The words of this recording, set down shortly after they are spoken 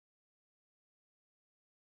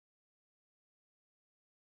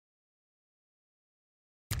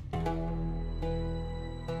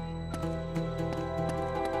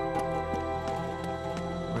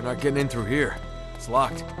We're not getting in through here. It's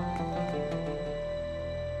locked.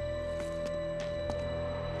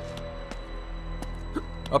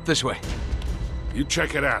 Up this way. You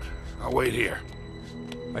check it out. I'll wait here.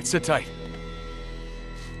 Right, sit tight.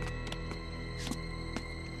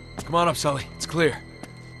 Come on up, Sully. It's clear.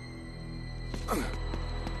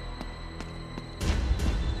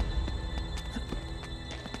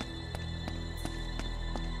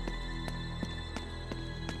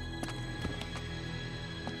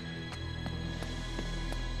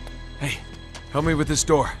 Hey, help me with this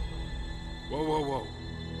door. Whoa, whoa, whoa.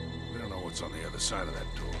 We don't know what's on the other side of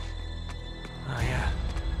that door. Oh, yeah.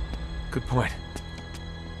 Good point.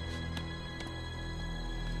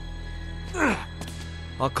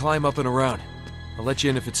 I'll climb up and around. I'll let you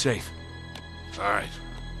in if it's safe. All right.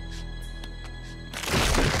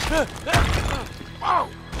 Whoa!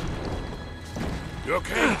 You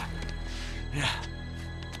okay? Yeah.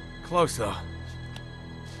 Close, though.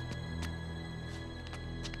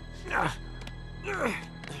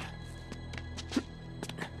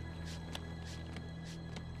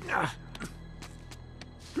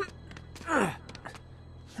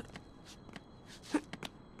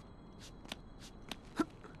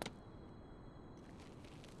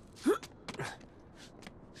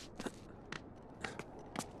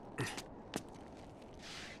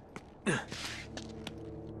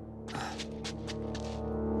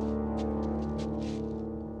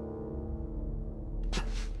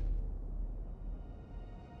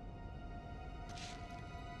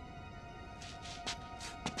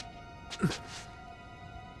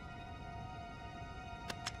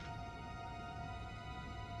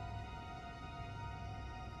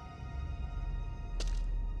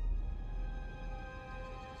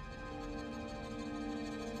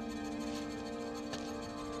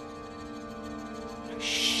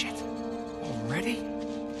 Shit. Already?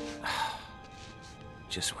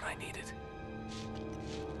 Just what I needed.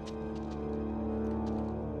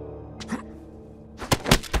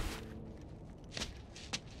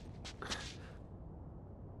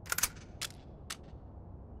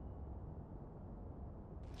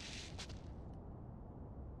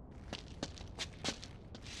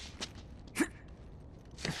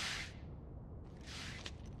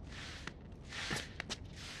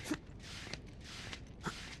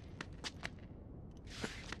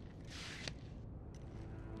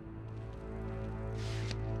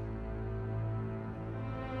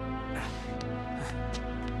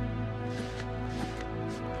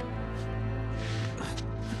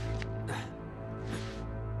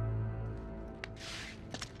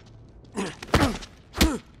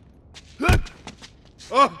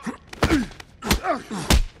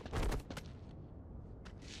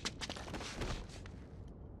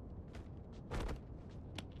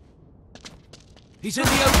 He's in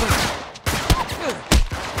the open!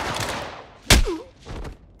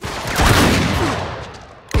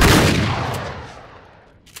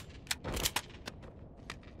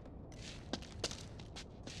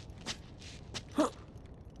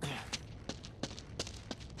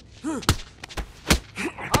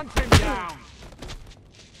 Hunt him down!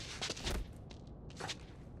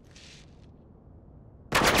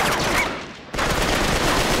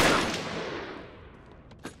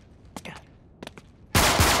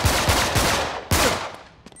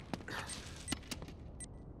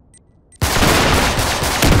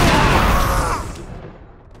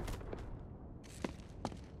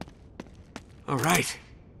 All right.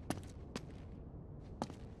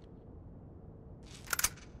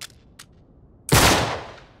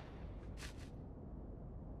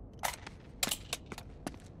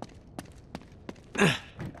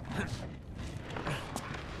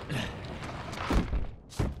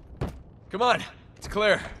 Come on, it's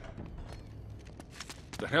clear.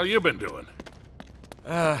 The hell you been doing?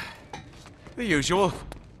 The usual.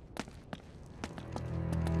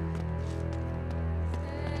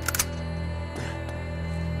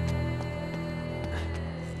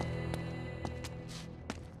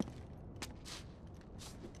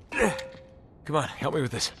 Come on, help me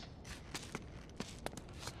with this.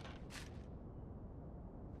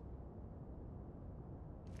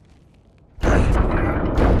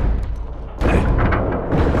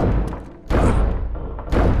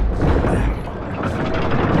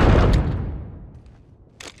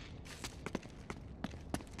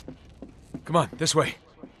 Come on, this way.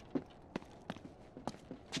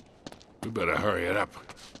 We better hurry it up.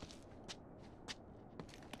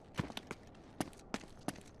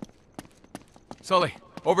 Sully,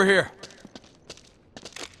 over here.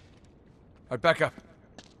 All right, back up.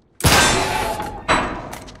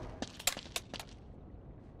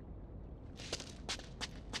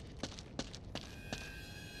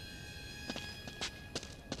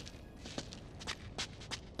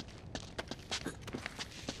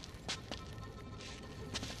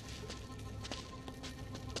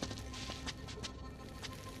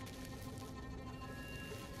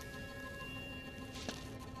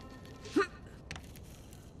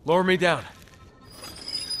 Lower me down.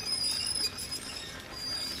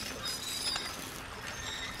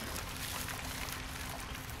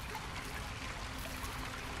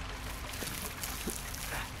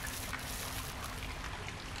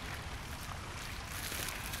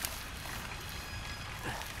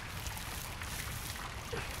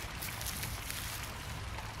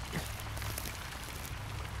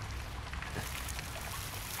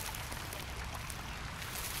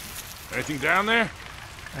 Anything down there?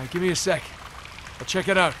 Give me a sec. I'll check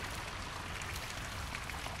it out.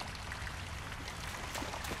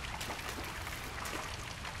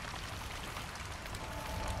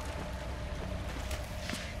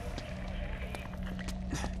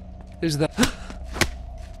 Is that...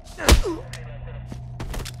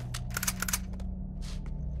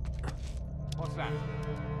 What's that?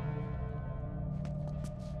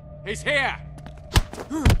 He's here!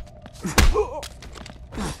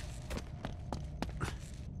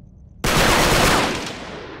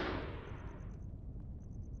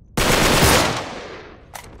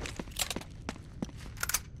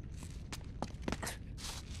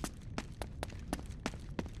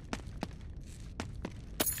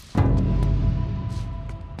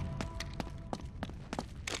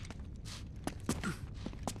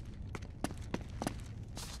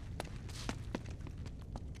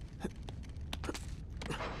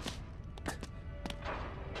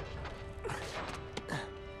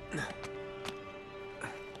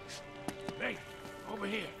 Hey, over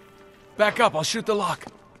here. Back up, I'll shoot the lock.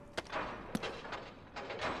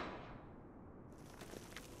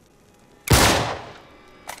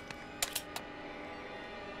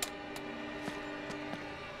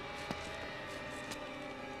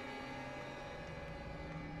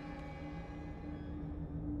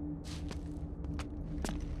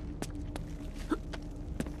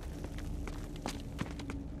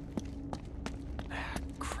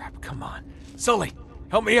 Crap, come on. Sully,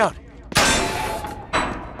 help me out.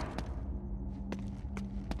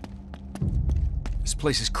 This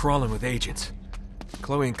place is crawling with agents.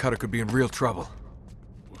 Chloe and Cutter could be in real trouble.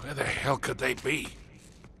 Where the hell could they be?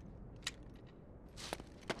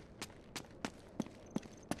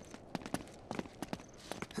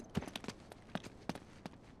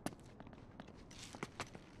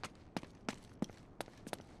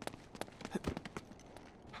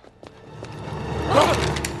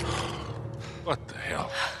 What the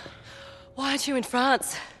hell? Why aren't you in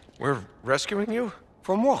France? We're rescuing you?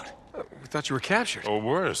 From what? We thought you were captured. Or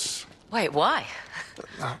worse. Wait, why?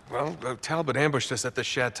 Well, Talbot ambushed us at the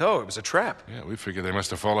chateau. It was a trap. Yeah, we figured they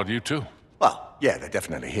must have followed you too. Well, yeah, they're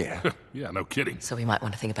definitely here. Yeah, no kidding. So we might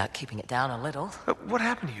want to think about keeping it down a little. What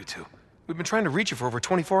happened to you two? We've been trying to reach you for over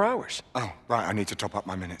 24 hours. Oh, right, I need to top up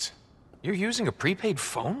my minutes. You're using a prepaid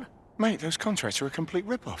phone? Mate, those contracts are a complete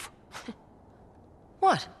rip-off.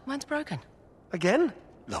 What? Mine's broken. Again?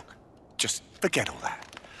 Look, just forget all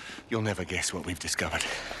that. You'll never guess what we've discovered.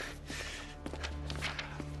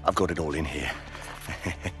 I've got it all in here.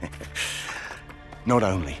 Not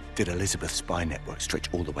only did Elizabeth's spy network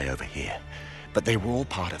stretch all the way over here, but they were all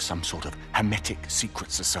part of some sort of hermetic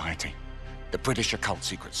secret society. The British Occult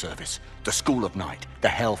Secret Service, the School of Night, the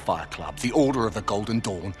Hellfire Club, the Order of the Golden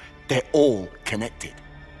Dawn, they're all connected.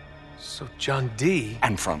 So John Dee...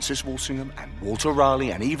 And Francis Walsingham and Walter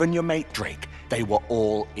Raleigh and even your mate Drake, they were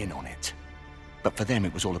all in on it. But for them,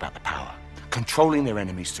 it was all about the power. Controlling their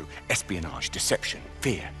enemies through espionage, deception,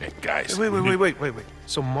 fear. Hey, guys. Wait.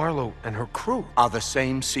 So Marlowe and her crew... Are the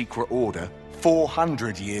same secret order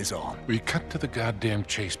 400 years on. Will you cut to the goddamn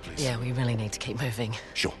chase, please? Yeah, we really need to keep moving.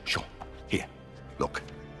 Sure. Here, look.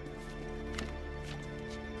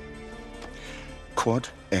 Quod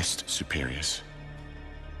est superius.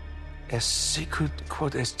 Est sicut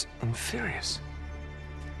quod est inferius.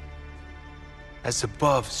 As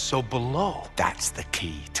above, so below. That's the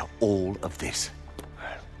key to all of this.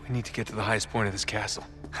 We need to get to the highest point of this castle.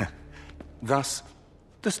 Thus,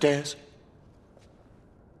 the stairs.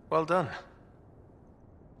 Well done.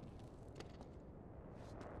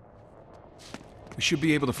 We should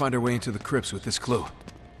be able to find our way into the crypts with this clue.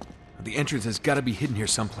 The entrance has got to be hidden here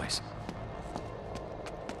someplace.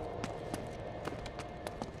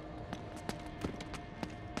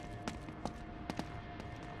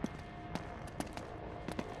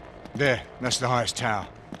 There, that's the highest tower.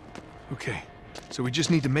 Okay, so we just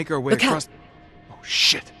need to make our way Look out. across... Oh,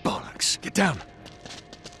 shit. Bollocks. Get down.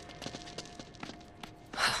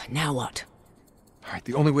 Now what? All right,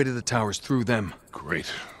 the only way to the tower is through them. Great.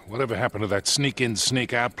 Whatever happened to that sneak-in,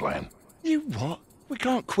 sneak-out plan? You what? We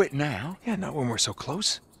can't quit now. Yeah, not when we're so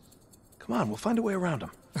close. Come on, we'll find a way around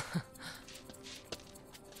them.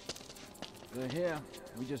 They're here.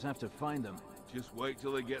 We just have to find them. Just wait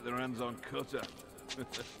till they get their hands on Cutter.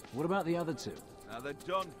 What about the other two? Now they're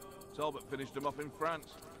done. Talbot finished them off in France.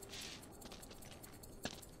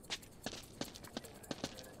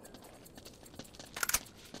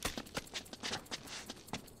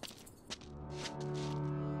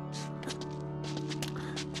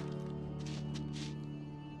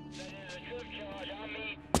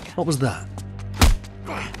 What was that?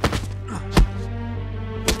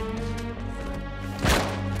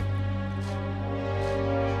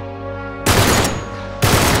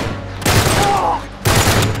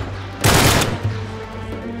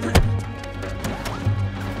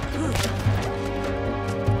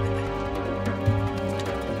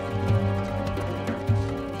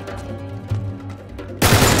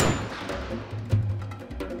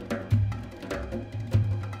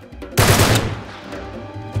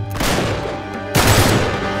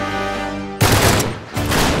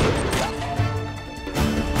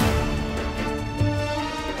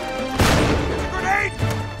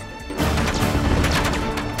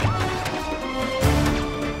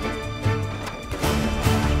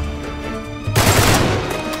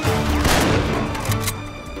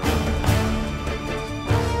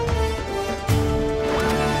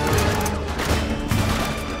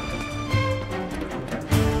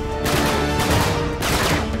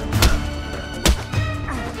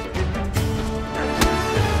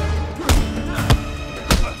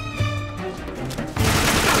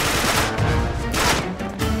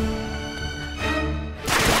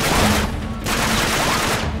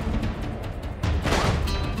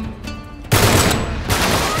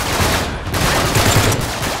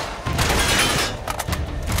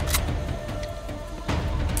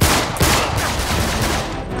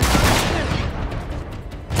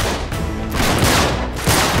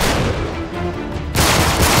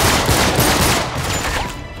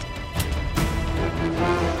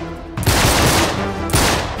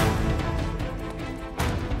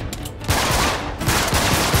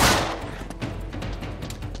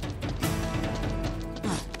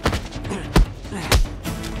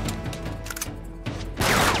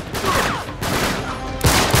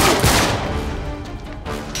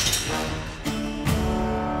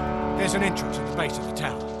 There's an entrance at the base of the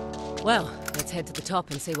tower. Well, let's head to the top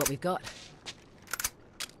and see what we've got.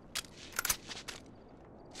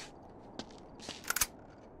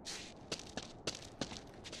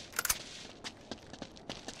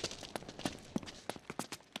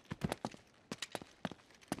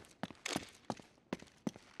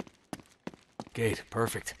 Gate,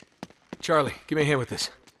 perfect. Charlie, give me a hand with this.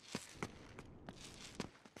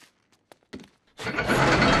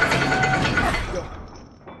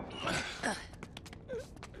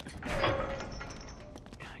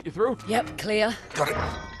 You through? Yep, clear. Got it. All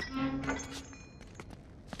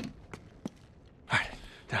right,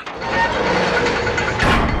 down.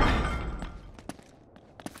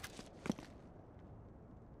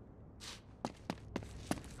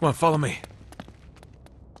 Come on, follow me.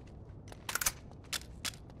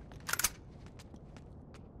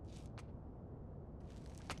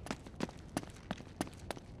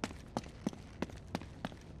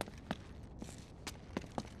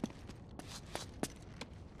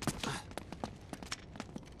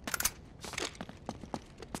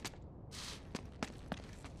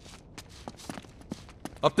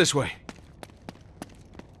 Up this way.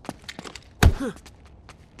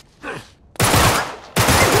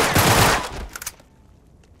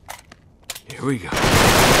 Here we go.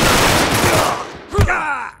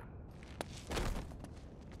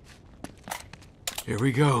 Here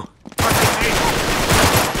we go.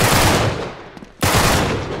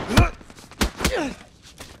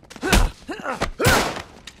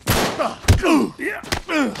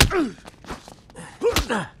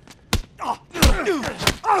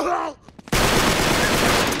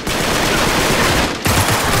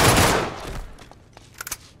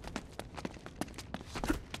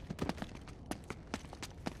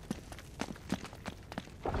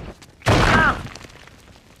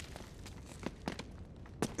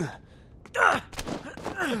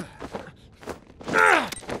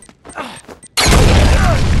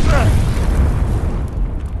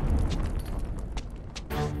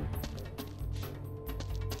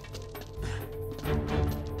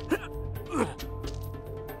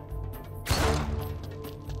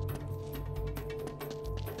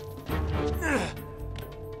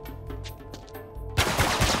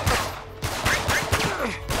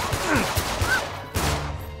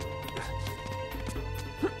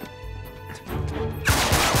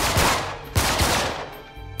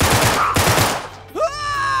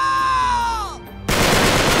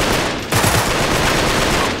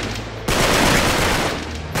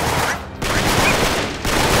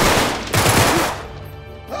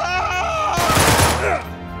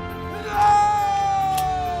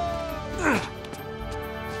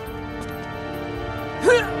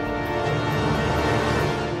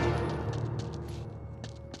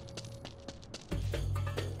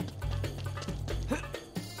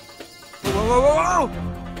 whoa,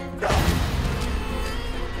 whoa!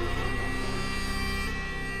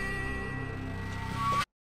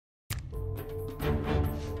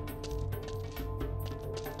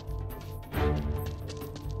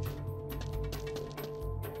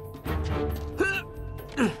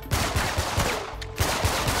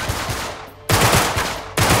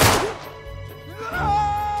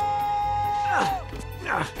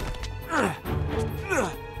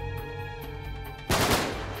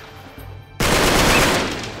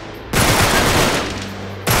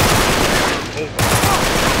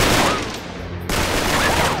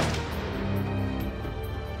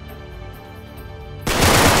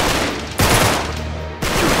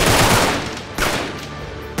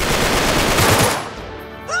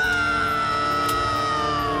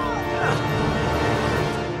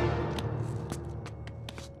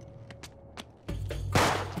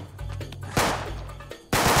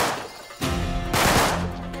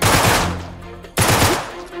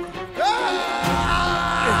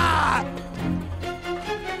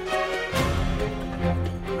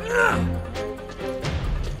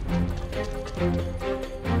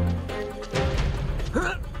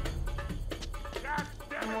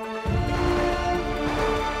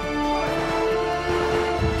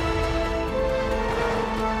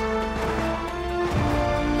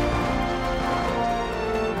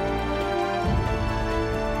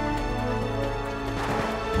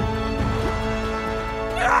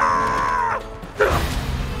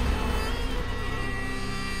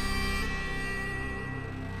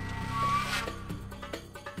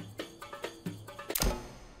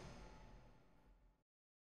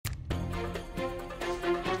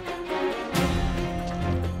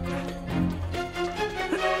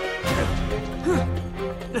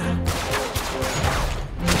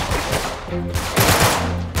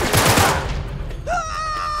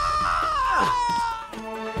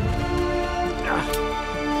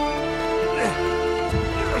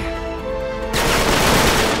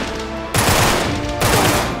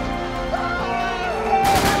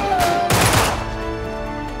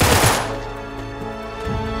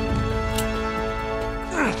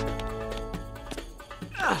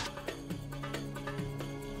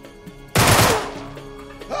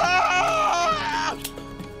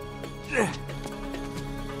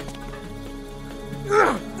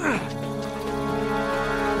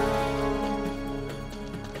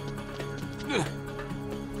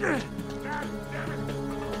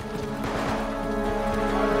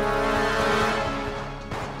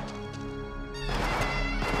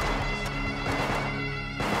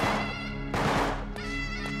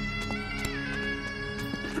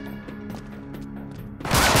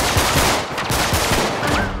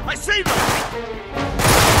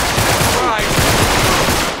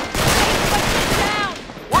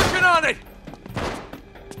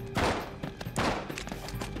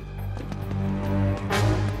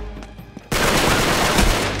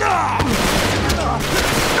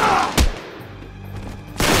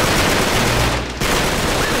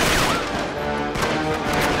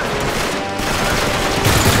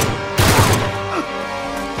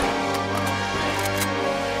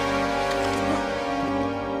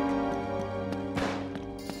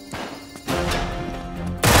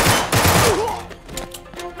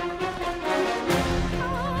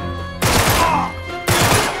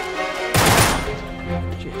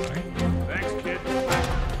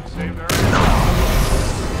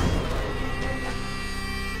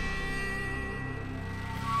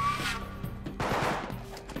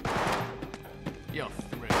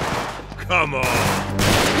 Come on!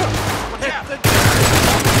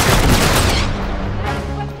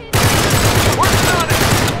 Working on it!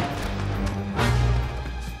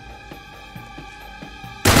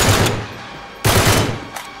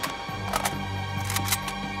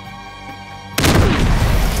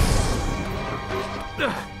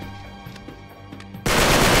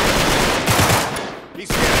 He's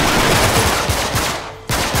here!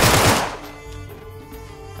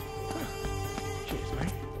 Cheers,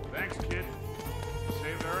 mate. Thanks, kid.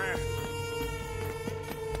 Saved our ass.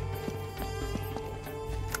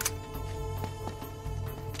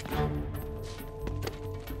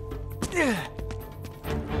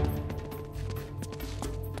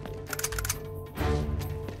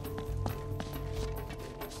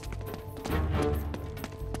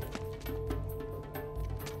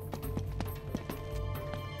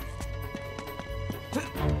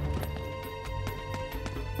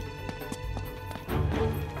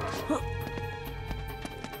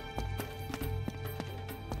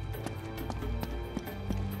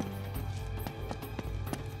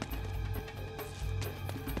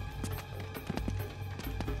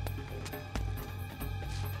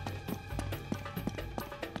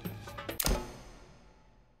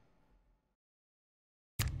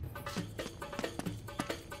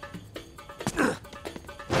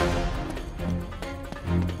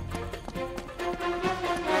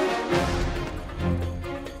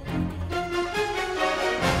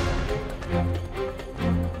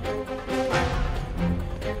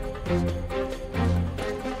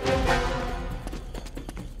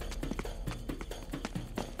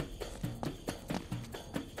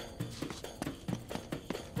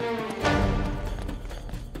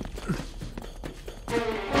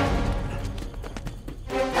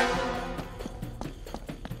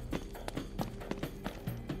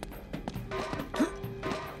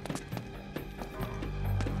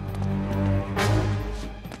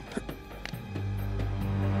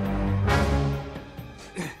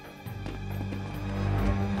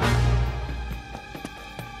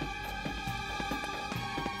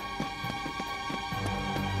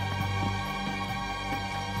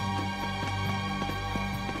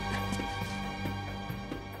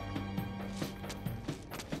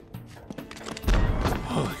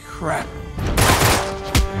 Holy crap.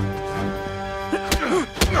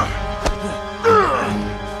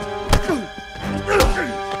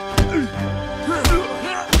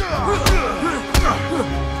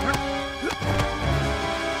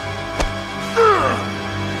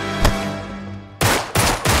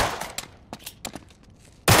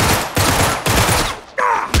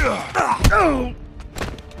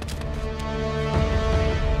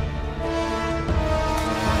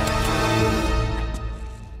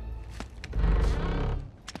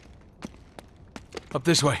 Up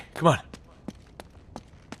this way. Come on.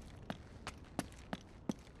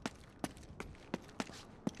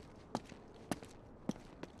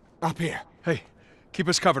 Up here. Hey, keep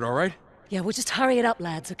us covered, all right? Yeah, we'll just hurry it up,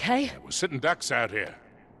 lads, okay? We're sitting ducks out here.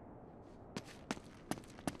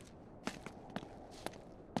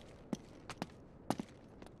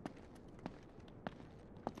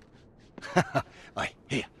 Hey,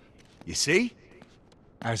 here. You see?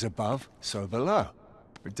 As above, so below.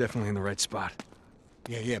 We're definitely in the right spot.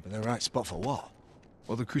 Yeah, but the right spot for what?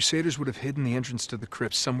 Well, the Crusaders would have hidden the entrance to the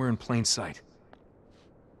crypt somewhere in plain sight.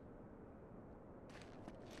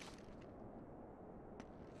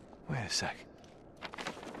 Wait a sec.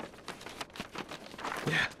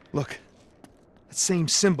 Yeah, look. That same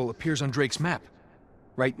symbol appears on Drake's map.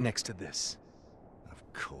 Right next to this.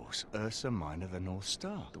 Of course, Ursa Minor, the North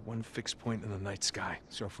Star. The one fixed point in the night sky.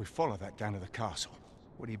 So if we follow that down to the castle...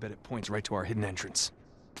 What do you bet it points right to our hidden entrance?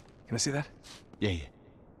 Can I see that? Yeah.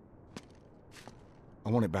 I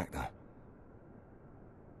want it back, though.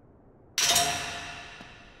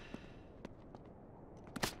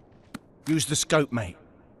 Use the scope, mate.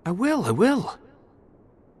 I will.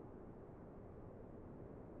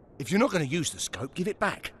 If you're not going to use the scope, give it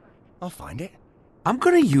back. I'll find it. I'm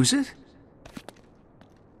gonna use it.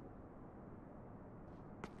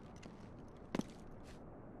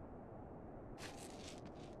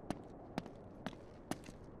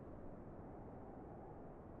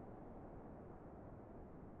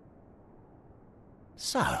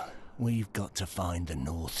 So, we've got to find the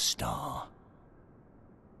North Star.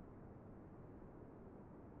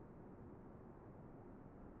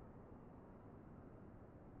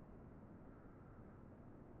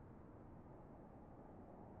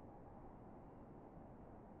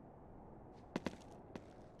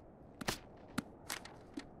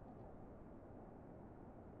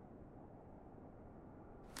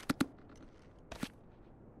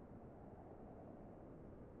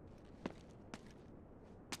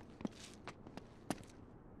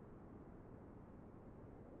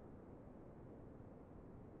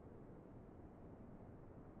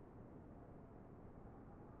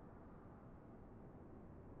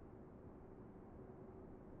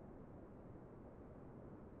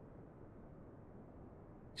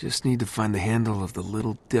 Just need to find the handle of the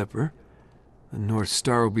Little Dipper. The North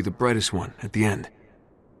Star will be the brightest one at the end.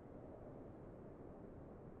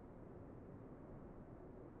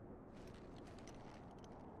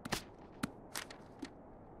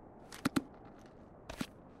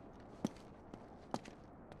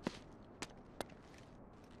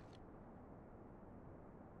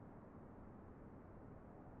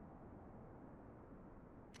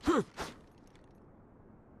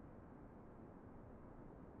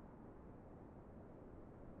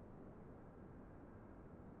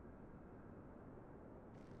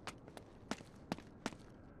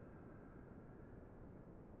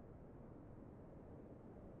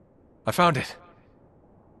 I found it.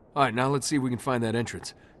 All right, now let's see if we can find that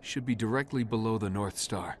entrance. Should be directly below the North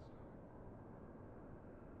Star.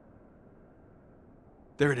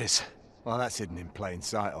 There it is. Well, that's hidden in plain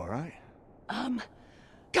sight, all right?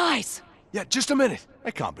 Guys! Yeah, just a minute.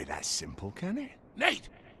 It can't be that simple, can it? Nate!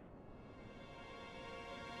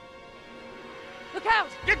 Look out!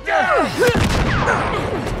 Get down!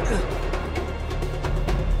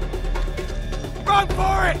 Run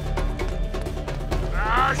for it!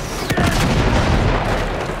 Ah, shit!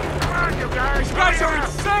 Come on, you guys! You guys are hurry up!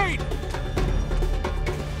 insane!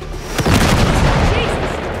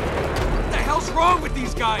 Jesus! What the hell's wrong with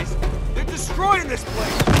these guys? They're destroying this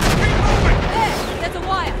place! Keep moving! There! There's a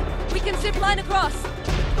wire! We can zip line across!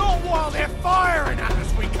 Not while they're firing at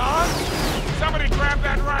us, we can't! Somebody grab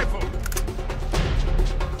that rifle!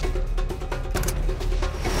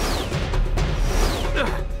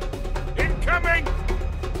 Incoming!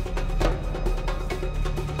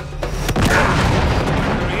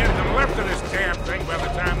 There'll be anything left of this damn thing by the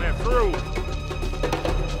time they're through.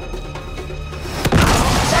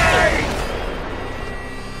 Hey!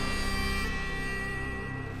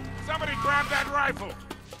 Somebody grab that rifle!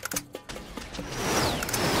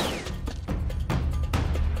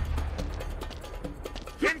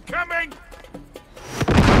 Incoming!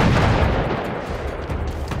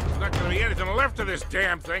 There's not gonna be anything left of this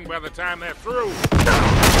damn thing by the time they're through.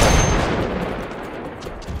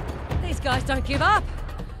 These guys don't give up!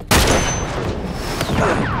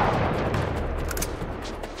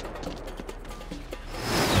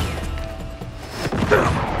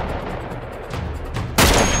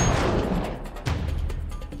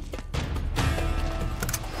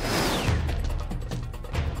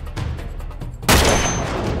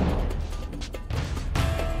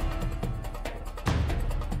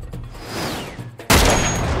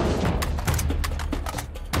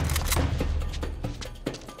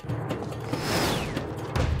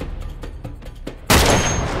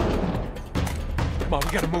 Come on,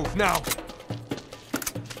 we gotta move now.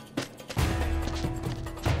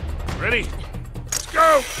 Ready? Let's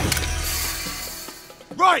go!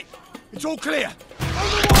 Right! It's all clear!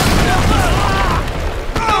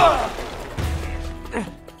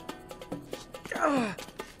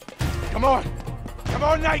 Come on! Come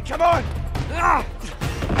on, Nate, come on!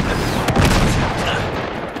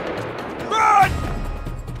 Run!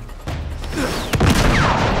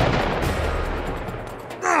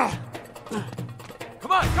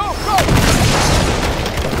 Come on, go, go!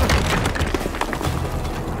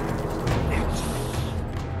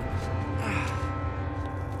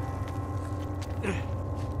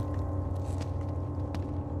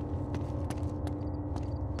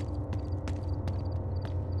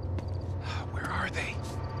 Where are they?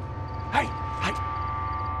 Hey, hey!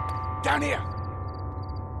 Down here!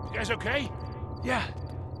 You guys okay? Yeah.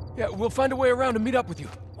 Yeah, we'll find a way around to meet up with you.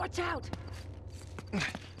 Watch out!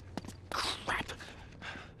 Crap.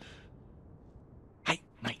 Hey,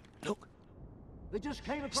 mate, look. They just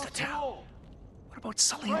came across the town. wall. What about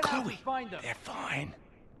Sully Right and out Chloe? and find them. They're fine.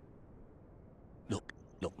 Look.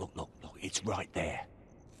 It's right there.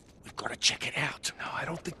 We've got to check it out. No, I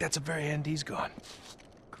don't think that's a very hand he's gone.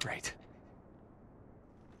 Great.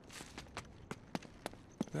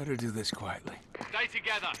 Better do this quietly. Stay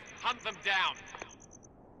together. Hunt them down.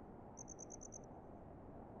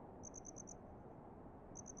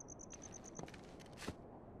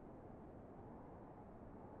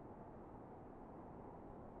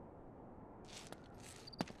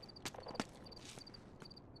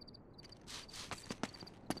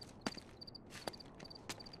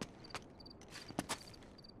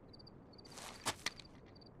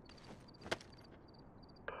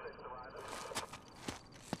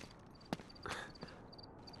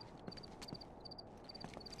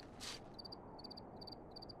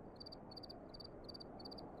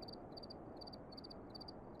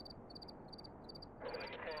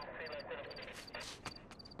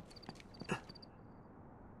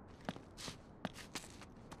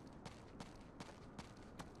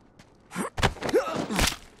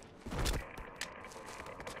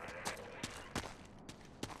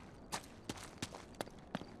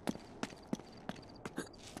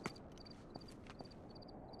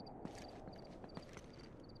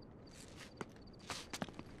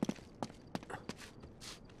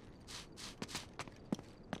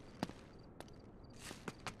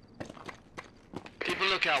 Keep a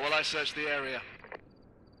lookout while I search the area.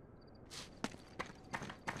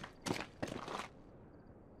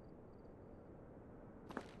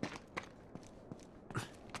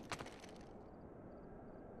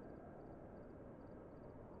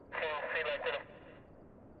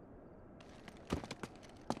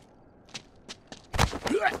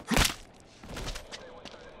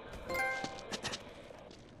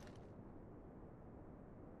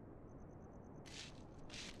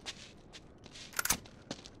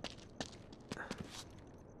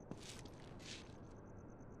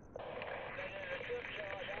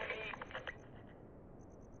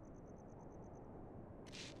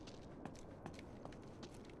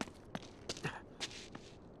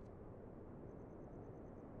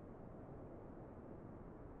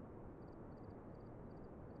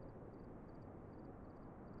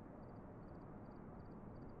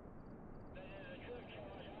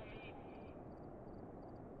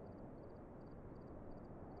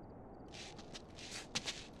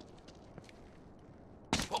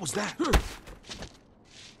 What was that?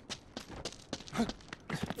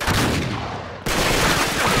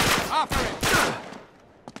 After it!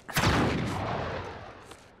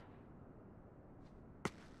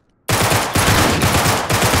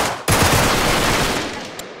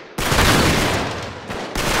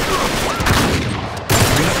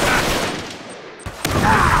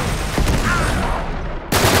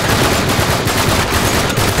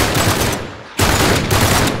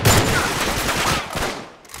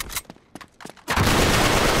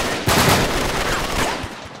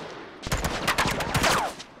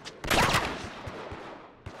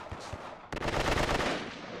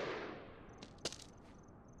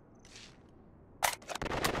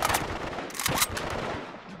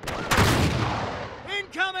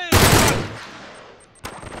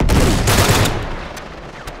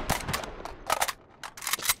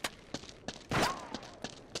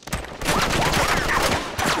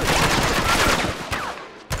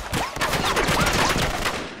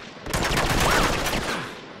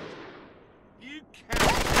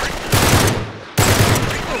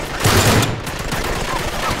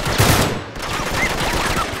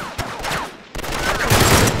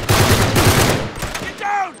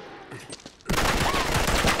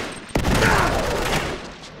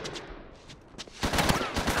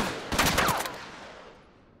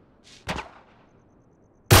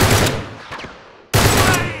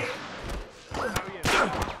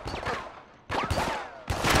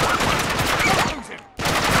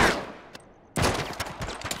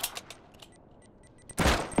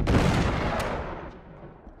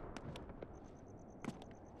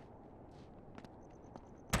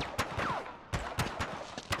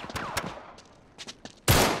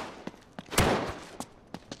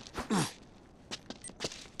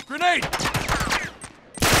 Grenade!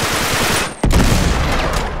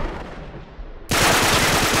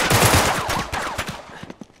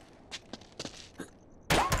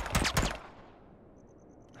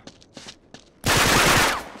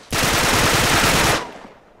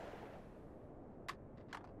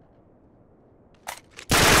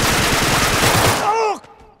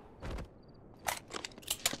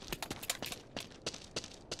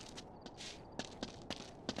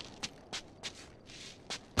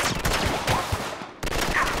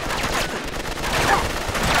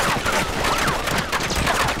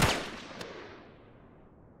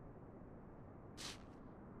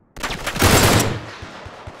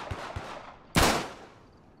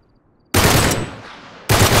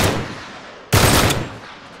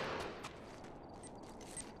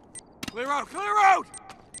 Clear out! Clear out!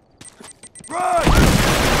 Run!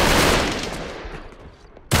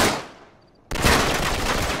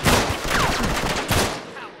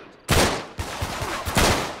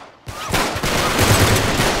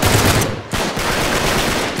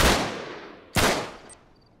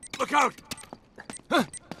 Look out!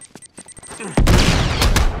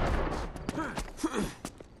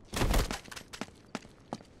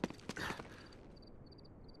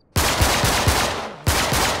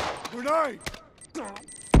 Grenade!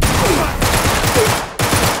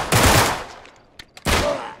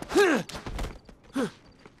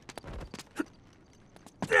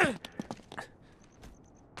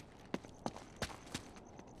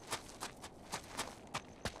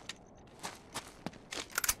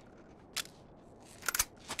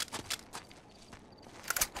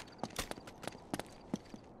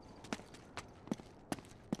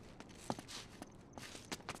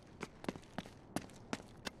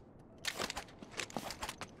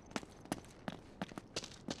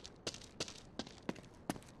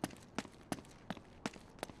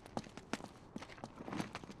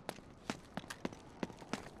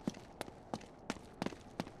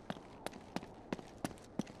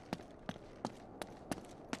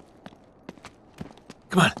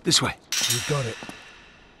 Come on, this way. You got it.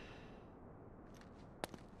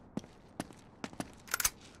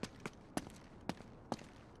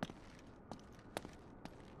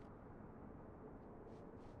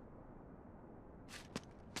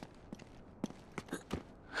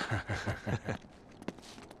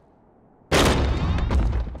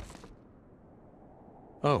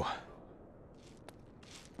 Oh.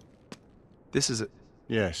 This is a...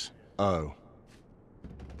 Yes. Oh.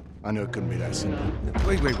 I knew it couldn't be that simple.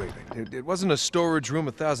 Wait. It wasn't a storage room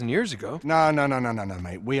 1,000 years ago. No,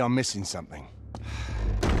 mate. We are missing something.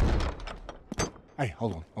 Hey,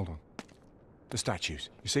 hold on. The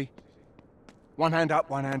statues, you see? One hand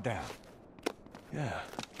up, one hand down. Yeah.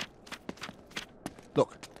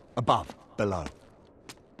 Look, above, below.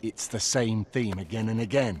 It's the same theme again and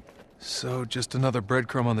again. So, just another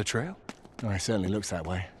breadcrumb on the trail? Oh, it certainly looks that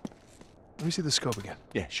way. Let me see the scope again.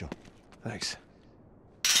 Yeah, sure. Thanks.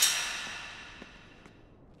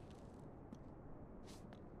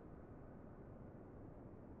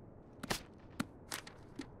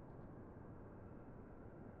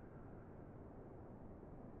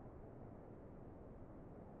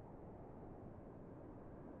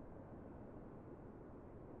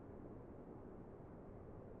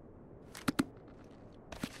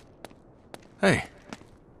 Hey,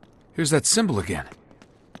 here's that symbol again.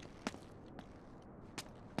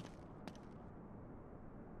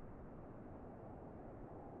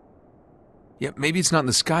 Yeah, maybe it's not in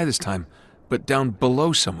the sky this time, but down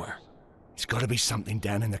below somewhere. It's got to be something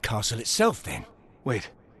down in the castle itself, then.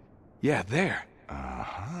 Wait. Yeah, there.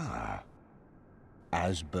 Aha.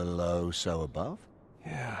 As below, so above?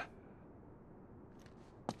 Yeah.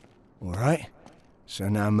 All right. So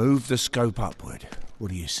now move the scope upward.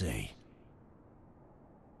 What do you see?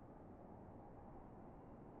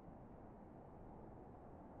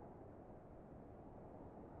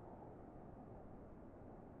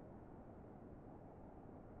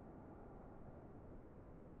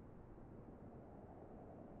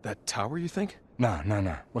 That tower, you think? No.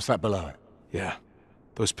 What's that below it? Yeah.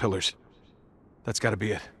 Those pillars. That's gotta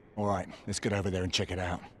be it. All right, let's get over there and check it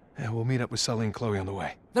out. Yeah, we'll meet up with Sully and Chloe on the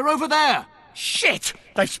way. They're over there! Shit!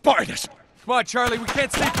 They spotted us! Come on, Charlie, we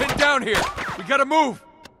can't stay pinned down here. We gotta move.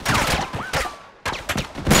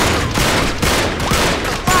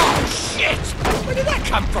 Oh, shit! Where did that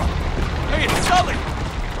come from? Hey, it's Sully!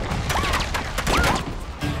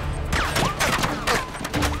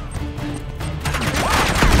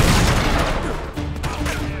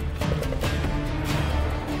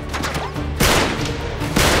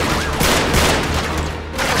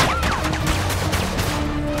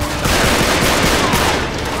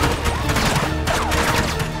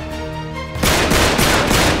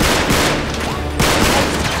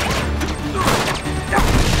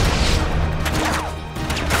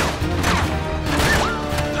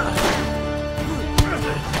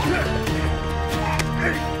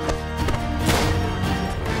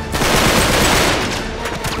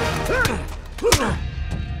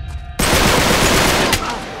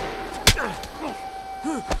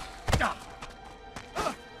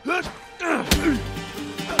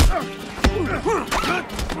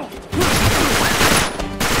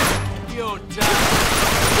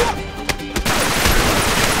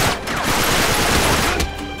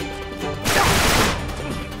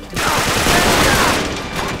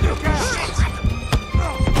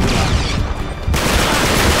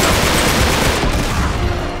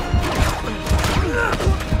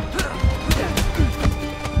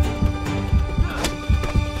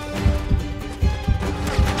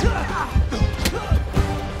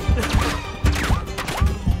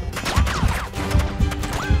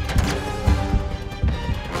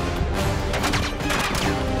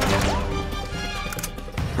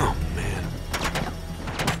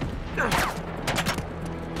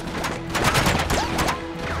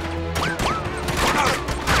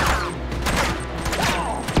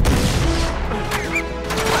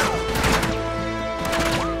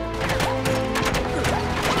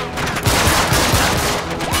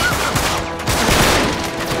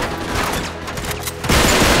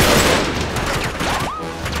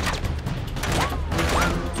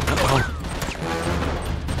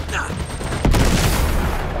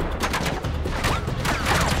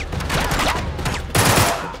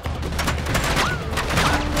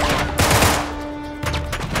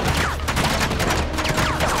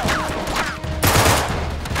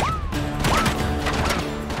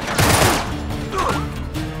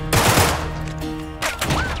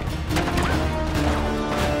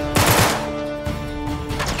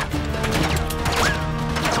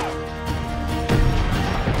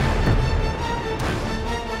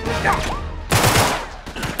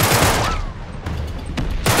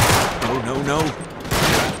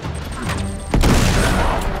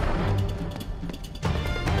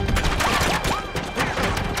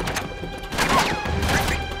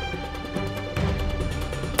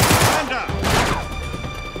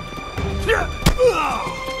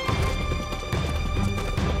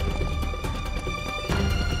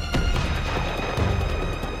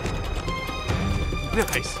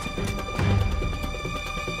 Nice.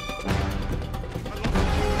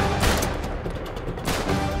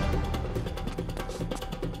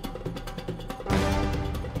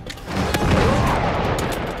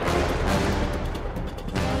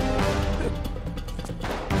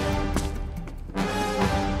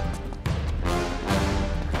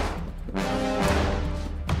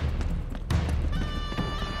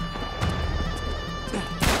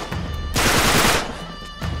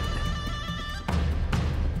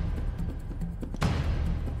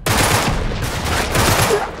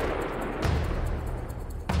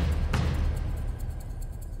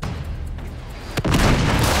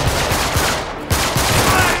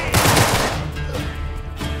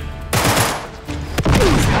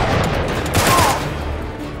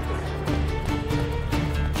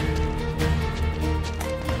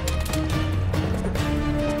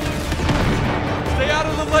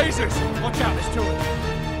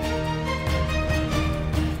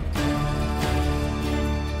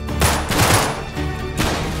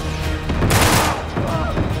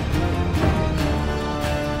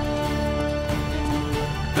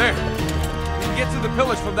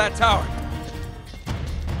 that tower.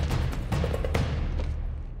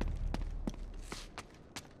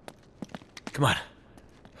 Come on.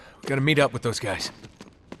 We gotta meet up with those guys.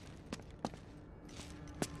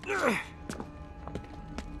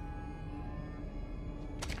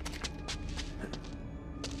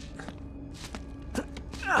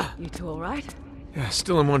 You two all right? Yeah,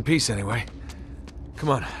 still in one piece anyway. Come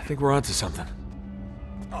on, I think we're onto something.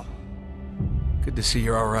 Good to see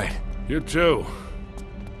you're all right. You too.